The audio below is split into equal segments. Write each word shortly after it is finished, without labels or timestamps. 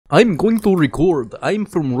I'm going to record. I'm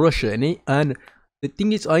from Russia, and the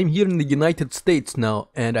thing is, I'm here in the United States now,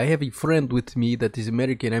 and I have a friend with me that is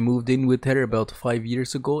American. I moved in with her about 5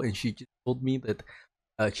 years ago, and she just told me that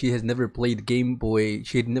she has never played Game Boy.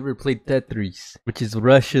 She had never played Tetris, which is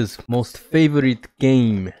Russia's most favorite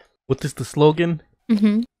game. What is the slogan?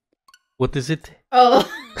 What is it? Oh.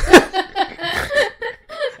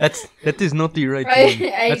 That is not the right one.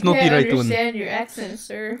 That's not the right one. I understand your accent,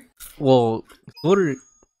 sir. Well, sorry,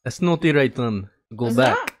 that's not the right one. Go What's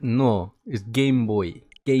back. that? No, it's Game Boy.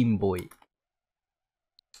 Game Boy.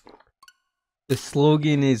 The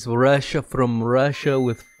slogan is Russia from Russia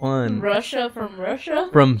with fun. Russia from Russia?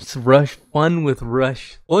 From fun with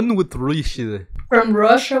Russia. Fun with Russia. From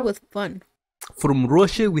Russia with fun. From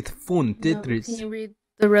Russia with fun. Tetris. Can you read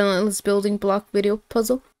the relentless building block video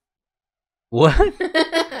puzzle? What?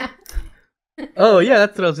 Oh yeah,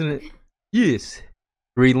 that's what I was gonna. Yes.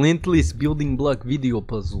 Relentless building block video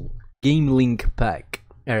puzzle. Game link pack.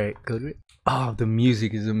 Alright, go to it. Oh, the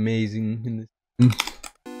music is amazing in this.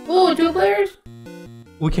 Oh, 2 players?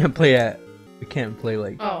 We can't play at. We can't play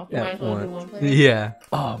like. Oh, you might as well do 1 player. Yeah.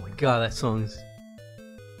 Oh my god, that song is.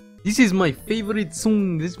 This is my favorite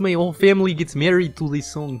song. This my whole family gets married to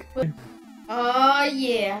this song. Oh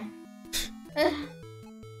yeah.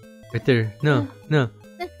 Right there. No, no,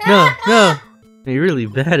 no, no. You're really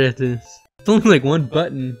bad at this. It's only like one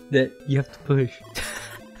button that you have to push.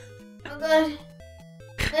 Oh god.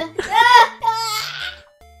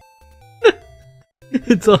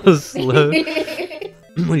 It's all slow. What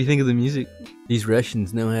do you think of the music? These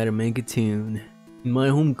Russians know how to make a tune. In my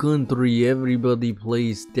home country, everybody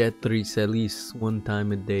plays Tetris at least 1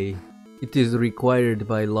 time a day. It is required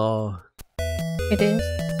by law. It is.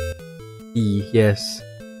 Yes.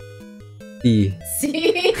 See.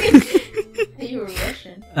 You were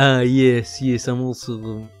Russian. Yes, I'm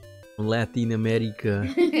also from Latin America.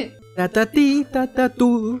 Ta ta ti ta ta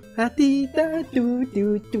tu ta ti ta tu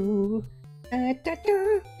tu tu. Are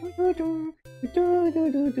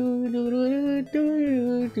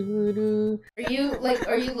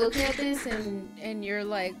you looking at this and you're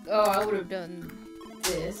like, oh, I would have done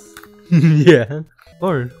this? Yeah.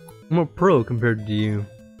 Or I'm a pro compared to you.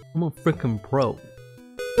 I'm a freaking pro.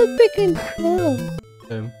 A freaking pro.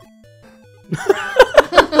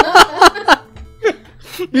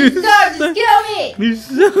 You suck! Just kill me! You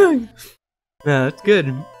suck! Yeah, that's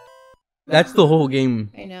good. That's the whole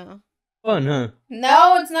game. I know. Fun, huh?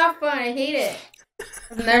 No, it's not fun. I hate it.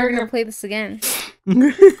 I'm never gonna play this again.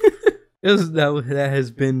 That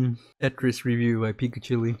has been Tetris review by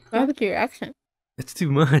Pikachili. What happened to your accent? That's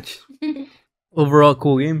too much. Overall,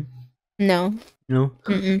 cool game. No. No.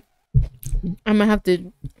 I'm gonna have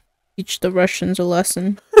to teach the Russians a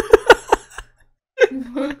lesson.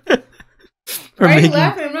 Why are you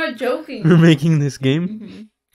laughing? I'm not joking. We're making this game.